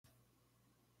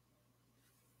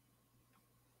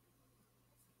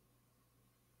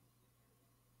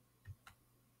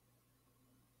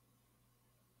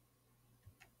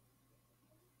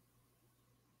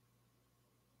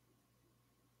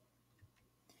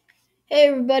Hey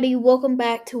everybody, welcome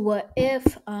back to What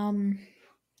If. You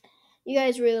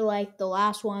guys really liked the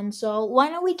last one, so why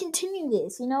don't we continue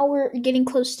this? We're getting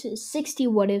close to 60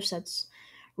 what ifs. That's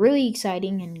really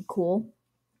exciting and cool.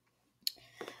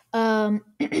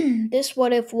 This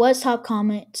what if was top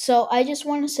comment. So I just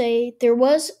want to say there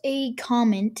was a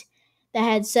comment that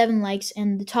had 7 likes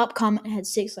and the top comment had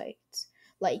 6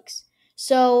 likes.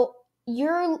 So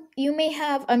you may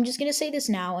have I'm just gonna say this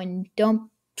now and don't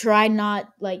try not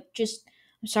like just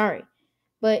I'm sorry.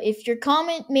 But if your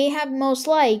comment may have most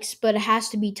likes, but it has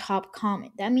to be top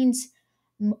comment, that means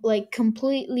like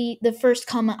completely the first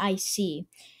comment I see.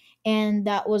 And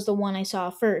that was the one I saw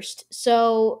first.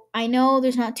 So I know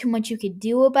there's not too much you could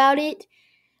do about it,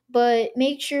 but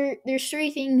make sure there's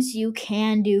 3 things you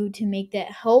can do to make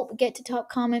that help get to top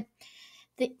comment.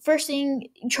 The first thing,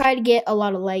 try to get a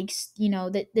lot of likes.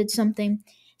 That's something.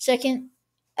 Second,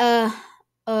 uh,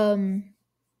 um,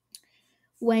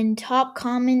 when top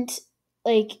comment,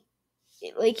 like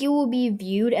you will be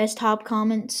viewed as top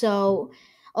comment. So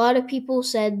a lot of people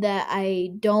said that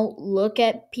I don't look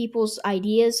at people's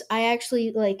ideas. I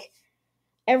actually like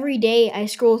every day I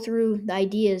scroll through the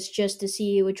ideas just to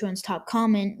see which one's top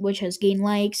comment, which has gained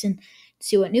likes, and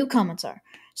see what new comments are.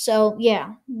 So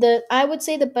yeah, the I would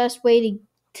say the best way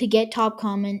to get top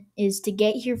comment is to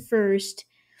get here first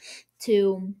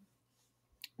to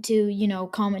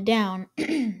comment down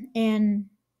and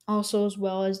also as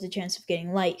well as the chance of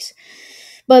getting likes.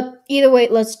 But either way,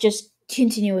 let's just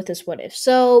continue with this what if.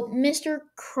 So, Mr.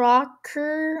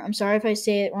 Crocker, I'm sorry if I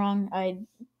say it wrong.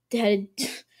 Had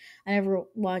I never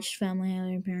watched Family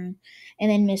Other Parent,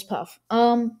 and then Miss Puff.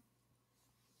 Honestly,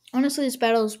 this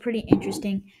battle is pretty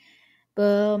interesting.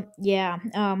 But yeah,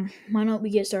 why don't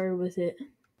we get started with it?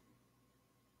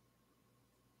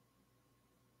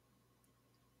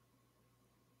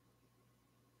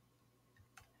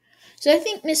 So I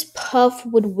think Miss Puff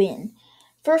would win.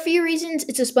 For a few reasons,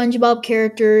 it's a SpongeBob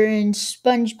character, and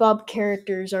SpongeBob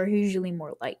characters are usually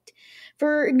more liked.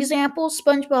 For example,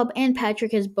 SpongeBob and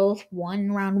Patrick has both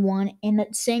won round one, and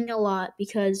that's saying a lot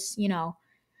because,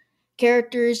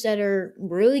 characters that are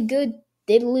really good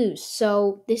did lose.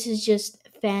 So this is just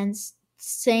fans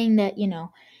saying that,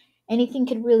 anything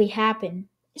could really happen.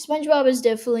 SpongeBob is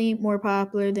definitely more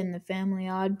popular than the Family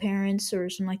Odd Parents or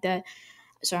something like that.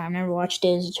 Sorry, I've never watched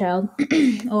it as a child.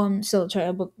 Oh, I'm still a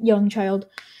child, but young child.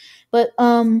 But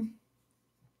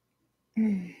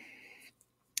and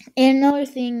another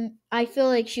thing, I feel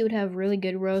like she would have really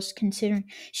good roast considering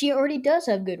she already does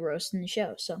have good roast in the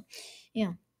show. So,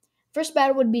 yeah. First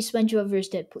battle would be SpongeBob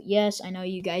versus Deadpool. Yes, I know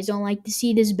you guys don't like to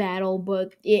see this battle,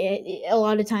 but a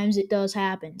lot of times it does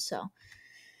happen. So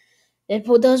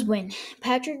Deadpool does win.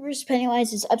 Patrick versus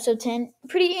Pennywise is episode 10.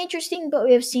 Pretty interesting, but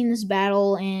we have seen this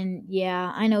battle, and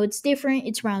yeah, I know it's different.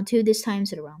 It's round 2 this time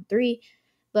instead of round 3,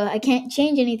 but I can't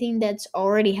change anything that's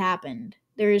already happened.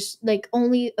 There's like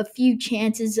only a few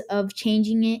chances of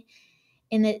changing it,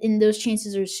 and those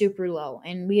chances are super low,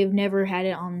 and we have never had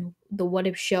it on the What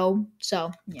If show,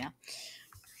 so yeah.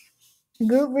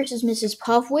 Groot versus Mrs.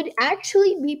 Puff would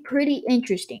actually be pretty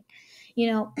interesting.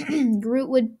 Groot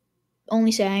would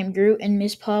only say I'm Groot, and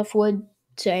Miss Puff would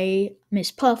say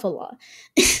Miss Puff a lot.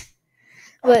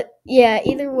 But yeah,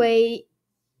 either way,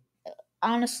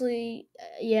 honestly,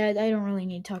 yeah, I don't really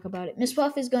need to talk about it. Miss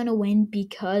Puff is going to win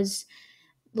because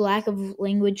the lack of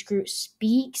language Groot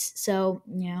speaks. So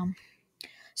yeah,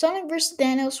 Sonic versus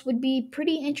Thanos would be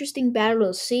pretty interesting battle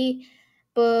to see,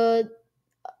 but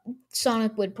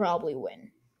Sonic would probably win.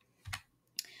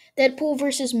 Deadpool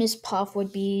versus Miss Puff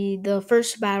would be the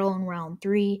first battle in round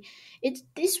 3. This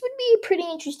would be a pretty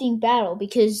interesting battle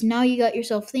because now you got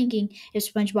yourself thinking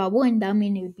if SpongeBob won, that would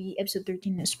mean it would be episode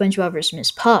 13 of SpongeBob versus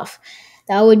Miss Puff.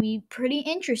 That would be pretty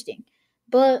interesting.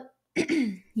 But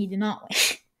he did not win.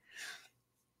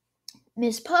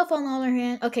 Miss Puff, on the other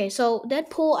hand, okay, so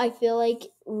Deadpool, I feel like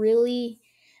really,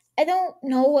 I don't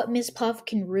know what Miss Puff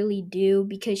can really do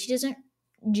because she doesn't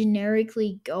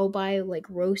generically go by like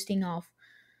roasting off.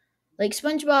 Like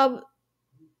SpongeBob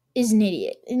is an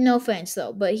idiot. No offense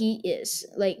though, but he is.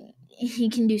 Like he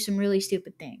can do some really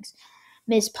stupid things.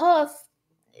 Miss Puff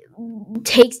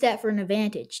takes that for an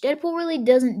advantage. Deadpool really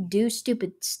doesn't do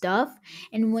stupid stuff,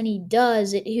 and when he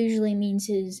does, it usually means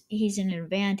he's an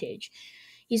advantage.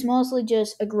 He's mostly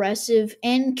just aggressive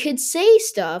and could say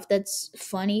stuff that's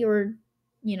funny or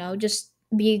just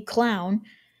be a clown,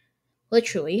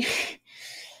 literally.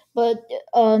 But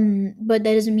that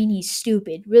doesn't mean he's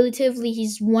stupid. Relatively,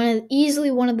 he's easily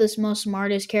one of the most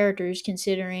smartest characters,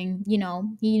 considering he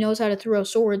knows how to throw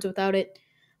swords without it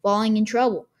falling in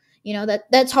trouble.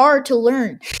 That's hard to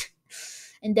learn.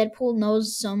 And Deadpool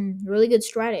knows some really good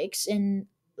stratagems, and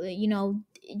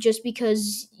just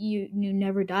because you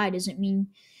never die doesn't mean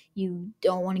you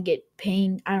don't want to get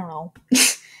pain. I don't know.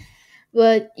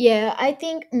 But yeah, I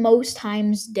think most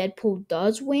times Deadpool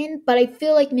does win, but I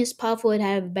feel like Miss Puff would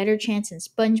have a better chance than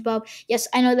SpongeBob. Yes,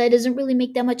 I know that doesn't really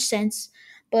make that much sense,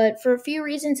 but for a few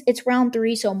reasons, it's round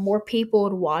three, so more people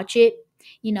would watch it,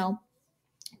 you know,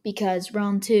 because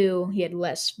round two, he had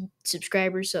less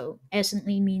subscribers, so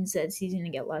instantly means that he's going to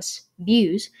get less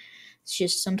views. It's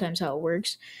just sometimes how it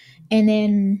works. And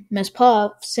then Miss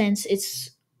Puff, since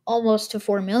it's almost to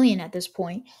 4 million at this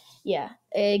point, yeah,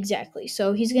 exactly.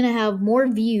 So he's gonna have more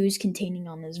views containing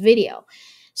on this video.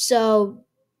 So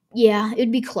yeah,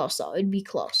 it'd be close though. It'd be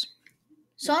close.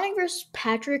 Sonic versus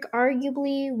Patrick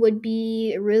arguably would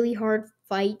be a really hard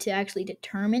fight to actually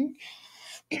determine.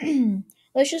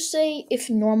 Let's just say if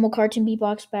normal cartoon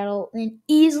beatbox battle, then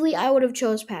easily I would have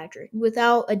chose Patrick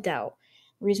without a doubt.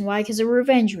 Reason why? Because of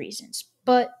revenge reasons.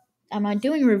 But I'm not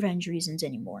doing revenge reasons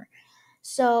anymore.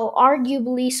 So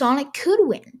arguably Sonic could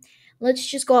win. Let's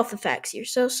just go off the facts here.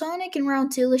 So Sonic in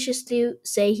round two, let's just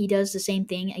say he does the same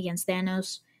thing against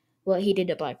Thanos, what he did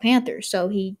to Black Panther. So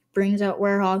he brings out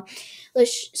Werehog.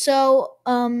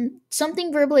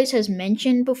 Something Verbalace has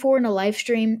mentioned before in a live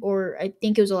stream, or I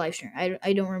think it was a live stream.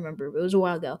 I don't remember. It was a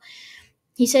while ago.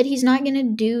 He said he's not gonna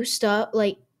do stuff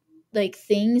like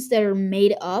things that are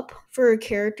made up for a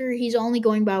character. He's only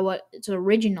going by what's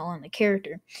original in the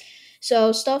character.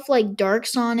 So stuff like Dark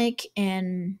Sonic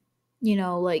and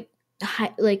like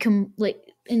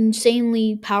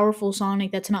insanely powerful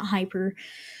Sonic that's not hyper.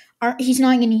 He's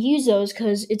not going to use those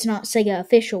because it's not Sega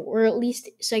official, or at least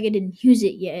Sega didn't use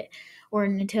it yet, or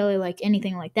Nintendo like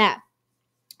anything like that.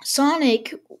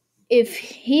 Sonic, if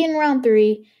he in round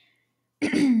three,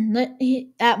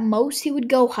 at most he would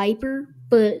go hyper,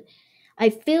 but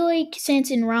I feel like since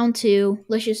in round two,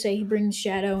 let's just say he brings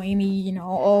Shadow, Amy,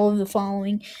 all of the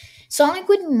following, Sonic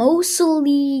would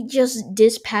mostly just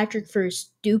diss Patrick for his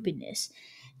stupidness.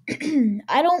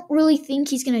 I don't really think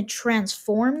he's gonna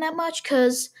transform that much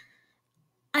because,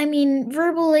 I mean,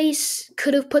 Verbal Ace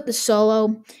could have put the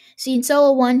solo. See, in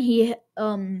Solo 1,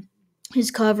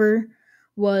 his cover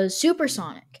was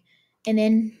Supersonic. And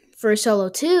then for Solo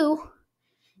 2,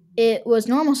 it was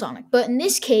normal Sonic. But in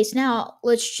this case, now,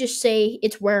 let's just say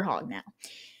it's Werehog now.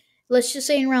 Let's just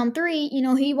say in round three,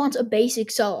 he wants a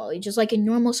basic solo, just like a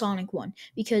normal Sonic one,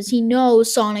 because he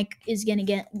knows Sonic is going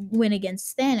to win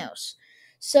against Thanos.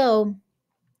 So,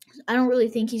 I don't really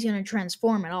think he's going to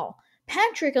transform at all.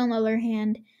 Patrick, on the other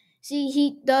hand, see,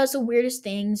 he does the weirdest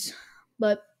things,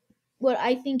 but what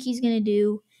I think he's going to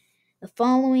do, the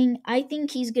following, I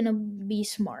think he's going to be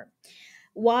smart.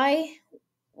 Why?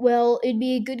 Well, it'd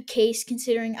be a good case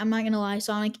considering, I'm not gonna lie,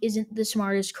 Sonic isn't the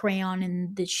smartest crayon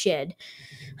in the shed.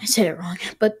 I said it wrong.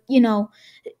 But,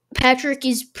 Patrick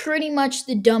is pretty much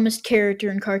the dumbest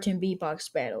character in cartoon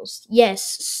beatbox battles.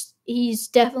 Yes, he's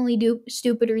definitely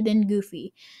stupider than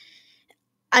Goofy.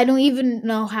 I don't even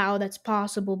know how that's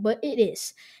possible, but it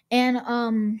is.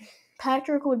 And,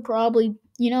 Patrick would probably,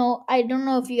 I don't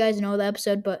know if you guys know the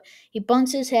episode, but he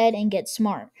bunks his head and gets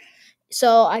smart.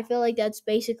 So I feel like that's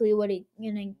basically what he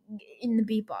in the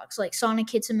beatbox. Like Sonic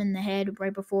hits him in the head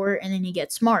right before, and then he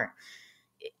gets smart.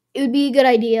 It would be a good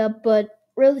idea, but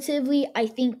relatively, I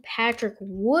think Patrick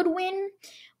would win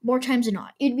more times than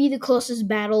not. It'd be the closest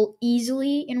battle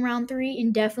easily in round three,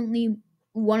 and definitely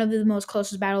one of the most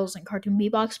closest battles in cartoon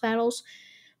beatbox battles.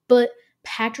 But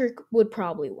Patrick would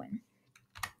probably win.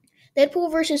 Deadpool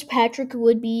versus Patrick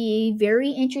would be a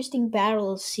very interesting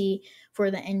battle to see for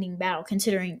the ending battle,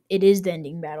 considering it is the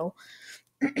ending battle.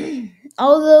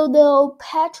 Although, though,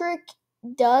 Patrick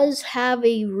does have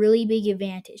a really big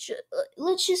advantage.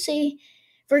 Let's just say,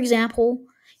 for example,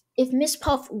 if Miss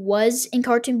Puff was in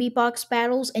cartoon beatbox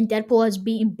battles and Deadpool has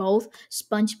beaten both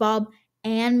SpongeBob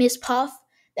and Miss Puff,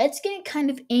 that's gonna kind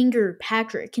of anger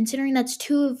Patrick, considering that's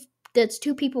two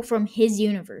people from his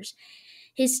universe,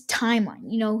 his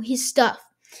timeline, his stuff.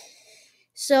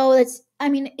 So it's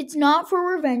not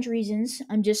for revenge reasons.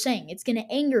 I'm just saying it's gonna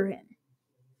anger him.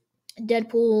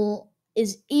 Deadpool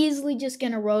is easily just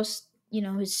gonna roast,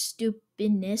 his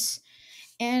stupidness.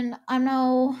 And I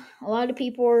know a lot of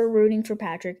people are rooting for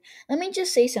Patrick. Let me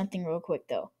just say something real quick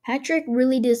though. Patrick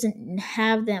really doesn't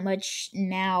have that much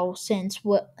now since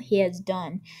what he has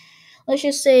done. Let's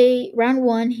just say round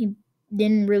one, he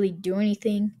didn't really do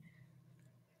anything.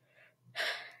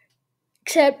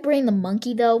 Except bring the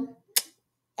monkey though.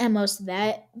 And most of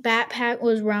that. Backpack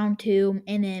was round two,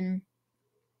 and then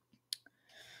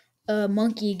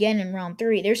Monkey again in round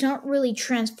three. There's not really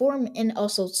transform, and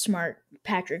also smart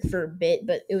Patrick for a bit,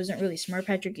 but it wasn't really smart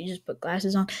Patrick. You just put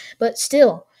glasses on, but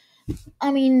still,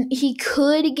 I mean, he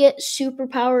could get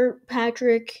superpower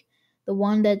Patrick, the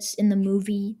one that's in the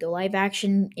movie, the live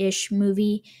action ish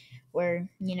movie, where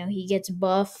he gets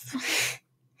buff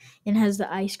and has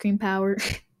the ice cream power.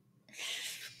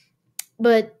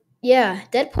 But yeah,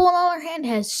 Deadpool on the other hand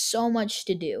has so much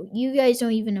to do. You guys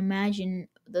don't even imagine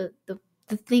the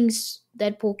things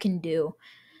Deadpool can do.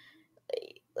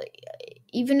 Like,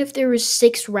 even if there was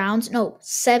 6 rounds, no,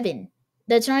 7.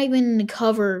 That's not even to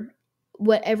cover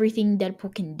what everything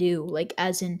Deadpool can do, like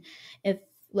as in if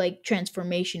like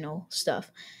transformational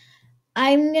stuff.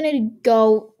 I'm gonna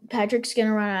go. Patrick's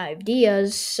gonna run out of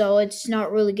ideas, so it's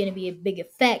not really gonna be a big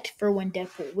effect for when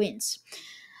Deadpool wins.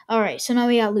 All right, so now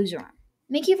we got loser on.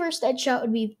 Mickey versus Deadshot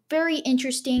would be very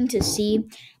interesting to see,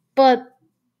 but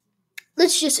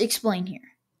let's just explain here.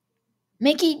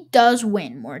 Mickey does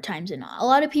win more times than not. A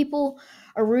lot of people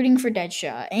are rooting for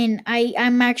Deadshot, and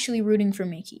I'm actually rooting for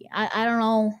Mickey. I don't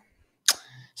know.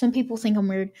 Some people think I'm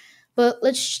weird, but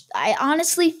I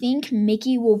honestly think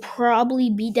Mickey will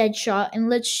probably beat Deadshot, and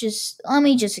let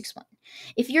me just explain.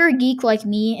 If you're a geek like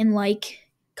me and like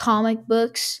comic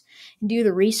books and do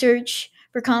the research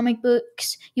for comic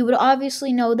books, you would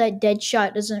obviously know that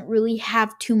Deadshot doesn't really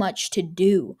have too much to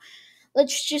do.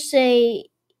 Let's just say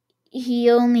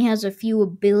he only has a few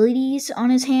abilities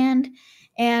on his hand,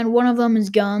 and one of them is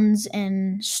guns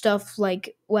and stuff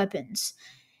like weapons.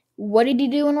 What did he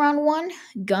do in round one?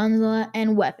 Guns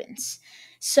and weapons.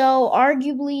 So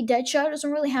arguably, Deadshot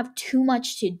doesn't really have too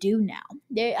much to do now.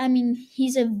 I mean,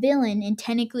 he's a villain, and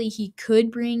technically he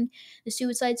could bring the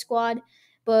Suicide Squad,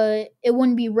 but it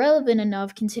wouldn't be relevant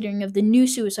enough considering of the new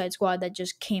Suicide Squad that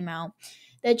just came out.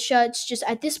 Deadshot's just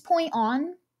at this point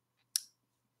on,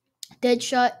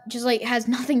 Deadshot just like has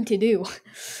nothing to do.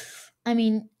 I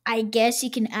mean, I guess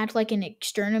he can act like an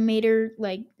exterminator,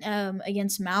 like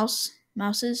against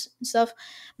mouses and stuff.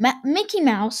 Mickey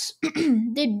Mouse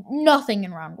did nothing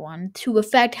in round one to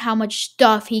affect how much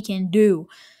stuff he can do.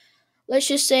 Let's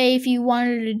just say if you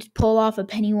wanted to pull off a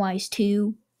Pennywise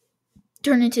 2,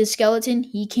 turn into a skeleton,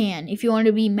 he can. If you wanted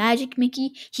to be Magic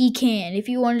Mickey, he can. If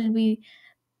you wanted to be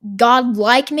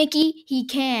godlike Mickey, he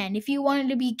can. If you wanted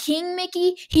to be King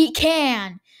Mickey, he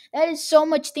can. That is so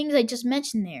much things I just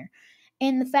mentioned there.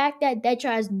 And the fact that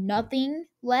Deadshot has nothing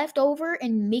left over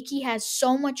and Mickey has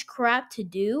so much crap to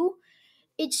do,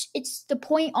 it's the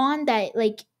point on that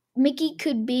like Mickey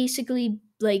could basically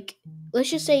like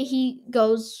let's just say he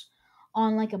goes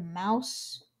on like a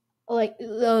mouse like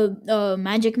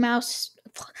magic mouse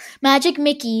magic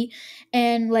Mickey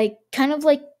and like kind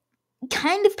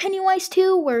of Pennywise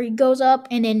too, where he goes up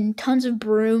and then tons of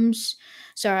brooms.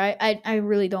 Sorry, I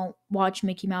really don't watch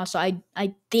Mickey Mouse, so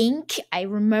I think I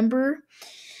remember.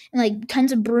 And like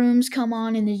tons of brooms come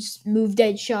on and they just move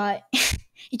Deadshot.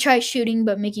 He tries shooting,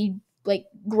 but Mickey like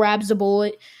grabs the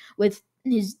bullet with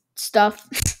his stuff.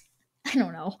 I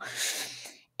don't know.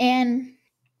 And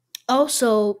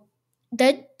also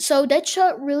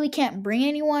Deadshot really can't bring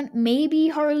anyone. Maybe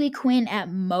Harley Quinn at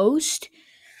most,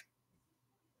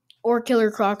 or Killer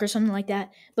Croc or something like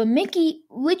that. But Mickey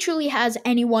literally has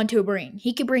anyone to bring.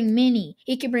 He could bring Minnie.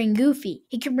 He could bring Goofy.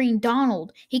 He could bring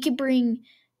Donald. He could bring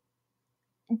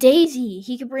Daisy.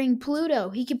 He could bring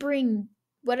Pluto. He could bring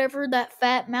whatever that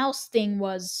fat mouse thing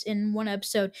was in one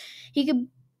episode. He could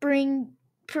bring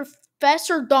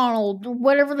Professor Donald, or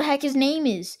whatever the heck his name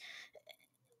is.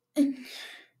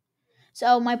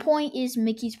 So my point is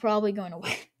Mickey's probably going to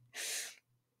win.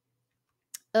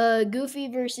 Goofy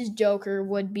versus Joker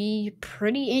would be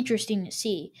pretty interesting to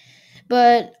see.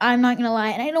 But I'm not gonna lie,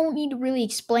 and I don't need to really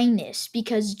explain this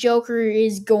because Joker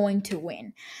is going to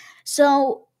win.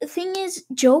 So the thing is,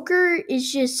 Joker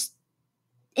is just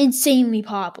insanely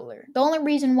popular. The only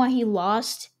reason why he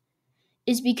lost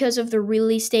is because of the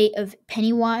release date of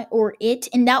Pennywise or It,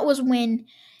 and that was when,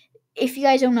 if you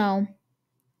guys don't know,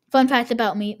 fun fact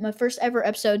about me, my first ever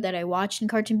episode that I watched in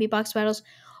Cartoon Beatbox Battles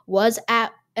was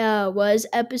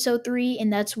episode 3,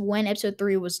 and that's when episode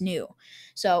 3 was new.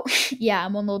 So yeah,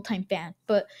 I'm an old time fan.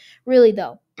 But really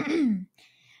though,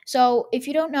 so if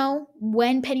you don't know,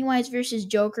 when Pennywise versus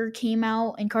Joker came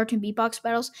out in Cartoon Beatbox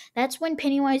Battles, that's when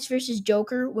Pennywise versus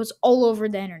Joker was all over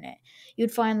the internet.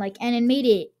 You'd find like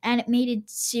animated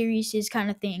series kind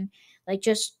of thing, like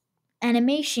just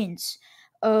animations,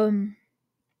 um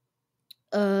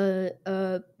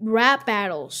rap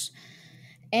battles.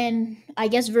 And I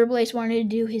guess Verbalace wanted to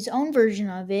do his own version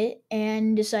of it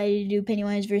and decided to do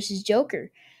Pennywise versus Joker,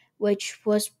 which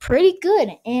was pretty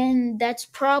good. And that's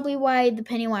probably why the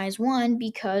Pennywise won,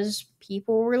 because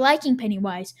people were liking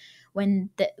Pennywise when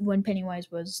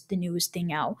Pennywise was the newest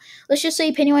thing out. Let's just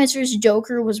say Pennywise versus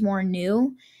Joker was more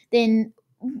new. Then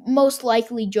most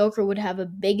likely Joker would have a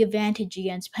big advantage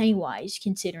against Pennywise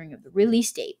considering of the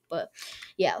release date. But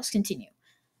yeah, let's continue.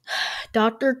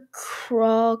 Dr.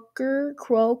 Crocker.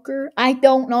 I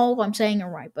don't know if I'm saying it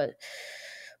right, but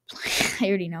I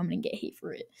already know I'm gonna get hate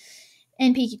for it.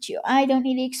 And Pikachu. I don't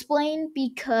need to explain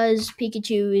because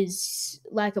Pikachu is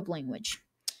lack of language.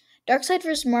 Darkseid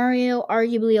vs. Mario,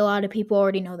 arguably a lot of people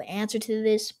already know the answer to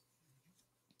this.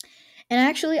 And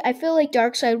actually, I feel like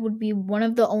Darkseid would be one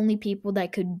of the only people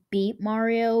that could beat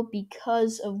Mario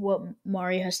because of what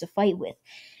Mario has to fight with.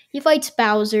 He fights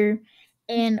Bowser,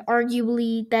 and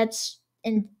arguably that's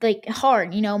like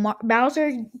hard. You know,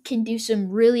 Bowser can do some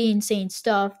really insane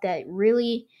stuff that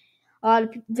really a lot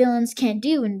of villains can't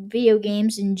do in video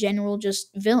games in general, just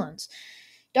villains.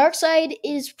 Darkseid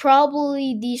is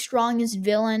probably the strongest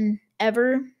villain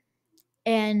ever,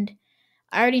 and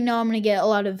I already know I'm gonna get a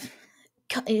lot of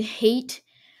hate,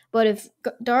 but if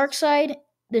Darkseid,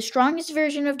 the strongest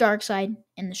version of Darkseid,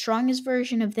 and the strongest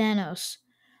version of Thanos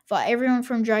fought everyone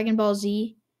from Dragon Ball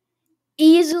Z,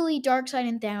 easily Darkseid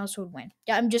and Thanos would win.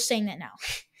 Yeah, I'm just saying that now.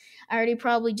 I already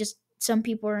probably just some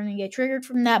people are gonna get triggered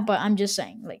from that, but I'm just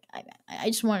saying, like, I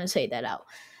just want to say that out.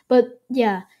 But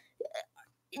yeah,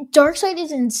 Darkseid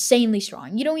is insanely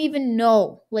strong. You don't even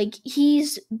know, like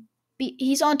he's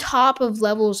on top of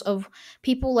levels of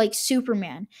people like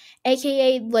Superman,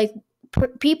 aka like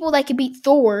people that could beat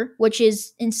Thor, which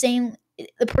is insane.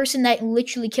 The person that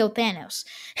literally killed Thanos.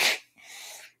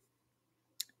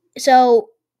 So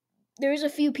there's a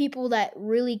few people that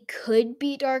really could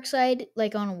beat Darkseid,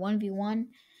 like on a 1v1.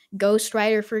 Ghost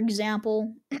Rider, for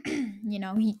example. You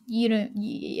know, you don't,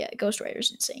 yeah, Ghost Rider's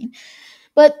insane.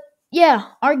 But yeah,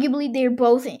 arguably they're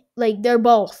both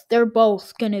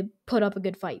gonna put up a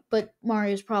good fight, but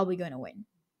Mario's probably gonna win.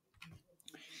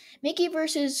 Mickey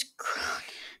versus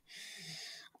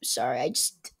sorry, I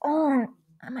just my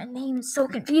name is so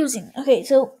confusing. Okay,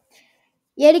 so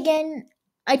yet again,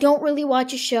 I don't really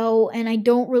watch a show and I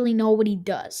don't really know what he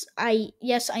does. I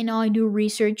know I do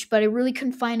research, but I really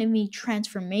couldn't find any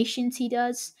transformations he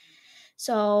does.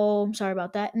 So I'm sorry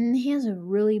about that. And he has a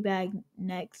really bad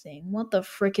neck thing. What the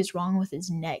frick is wrong with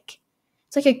his neck?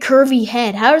 It's like a curvy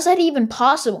head. How is that even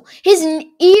possible? His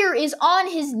ear is on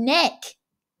his neck.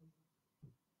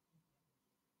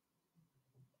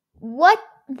 What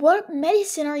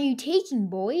medicine are you taking,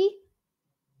 boy?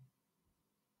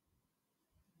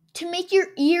 To make your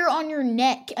ear on your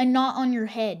neck and not on your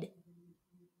head.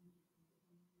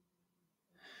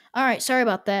 All right, sorry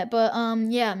about that, but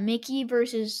yeah, Mickey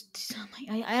versus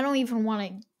I don't even want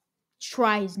to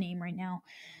try his name right now,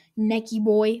 Necky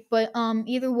Boy. But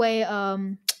either way,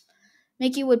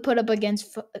 Mickey would put up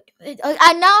against. Now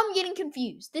I'm getting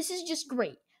confused. This is just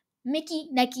great. Mickey,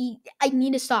 Necky, I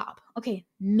need to stop. Okay,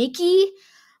 Mickey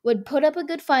would put up a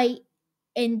good fight,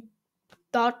 and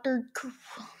Doctor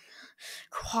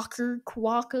Crocker.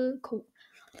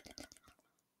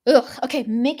 Ugh. Okay,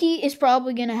 Mickey is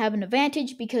probably gonna have an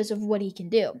advantage because of what he can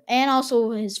do, and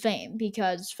also his fame.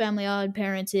 Because Family Odd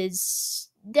Parents is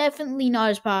definitely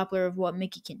not as popular of what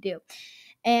Mickey can do.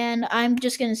 And I'm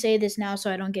just gonna say this now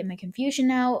so I don't get my confusion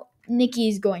now.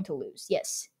 Nikki's going to lose.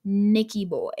 Yes, Nicky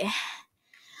boy.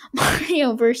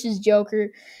 Mario versus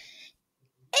Joker.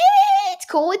 It's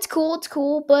cool, it's cool, it's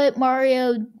cool. But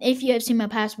Mario, if you have seen my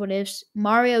past what ifs,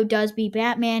 Mario does beat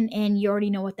Batman, and you already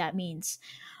know what that means.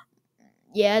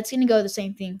 Yeah, it's gonna go the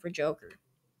same thing for Joker.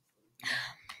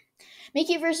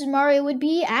 Mickey versus Mario would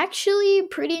be actually a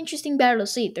pretty interesting battle to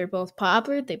see. They're both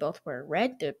popular, they both wear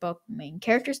red, they're both main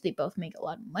characters, they both make a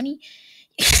lot of money.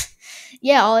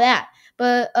 Yeah, all that.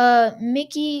 But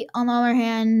Mickey, on the other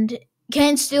hand,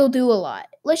 can still do a lot.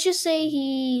 Let's just say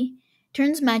he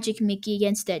turns Magic Mickey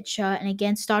against Deadshot, and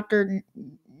against Dr.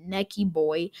 Necky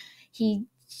Boy, he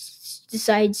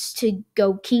decides to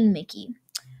go King Mickey.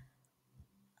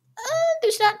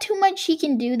 There's not too much he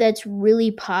can do that's really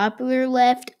popular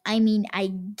left. I mean, I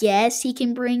guess he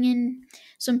can bring in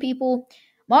some people.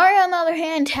 Mario, on the other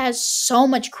hand, has so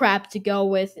much crap to go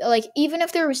with. Like, even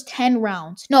if there was 10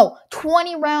 rounds, no,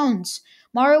 20 rounds,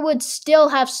 Mario would still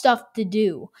have stuff to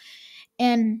do.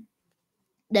 And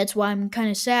that's why I'm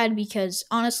kind of sad, because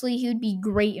honestly, he would be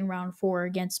great in round 4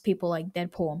 against people like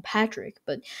Deadpool and Patrick.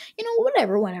 But,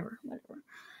 whatever.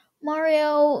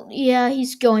 Mario, yeah,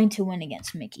 he's going to win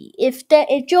against Mickey. If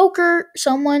Joker,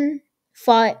 someone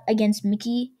fought against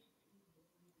Mickey,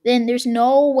 then there's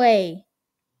no way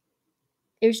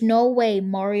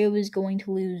Mario is going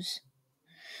to lose.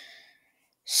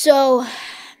 So,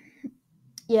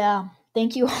 yeah,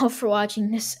 thank you all for watching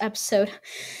this episode.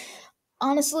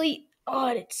 Honestly,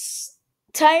 it's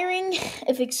tiring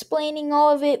if explaining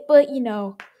all of it, but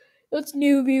it's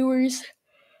new viewers.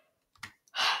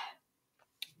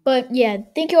 But yeah,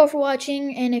 thank you all for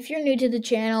watching. And if you're new to the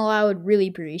channel, I would really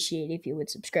appreciate if you would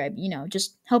subscribe.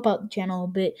 Just help out the channel a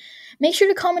bit. Make sure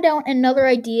to comment down another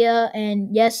idea.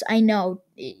 And yes, I know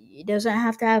it doesn't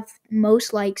have to have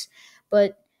most likes,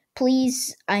 but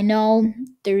please, I know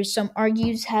there's some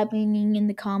argues happening in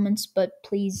the comments, but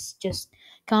please just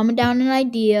comment down an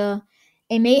idea.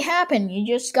 It may happen. You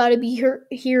just got to be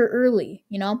here early.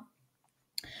 Thank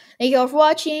you all for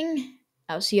watching.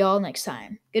 I'll see you all next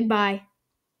time. Goodbye.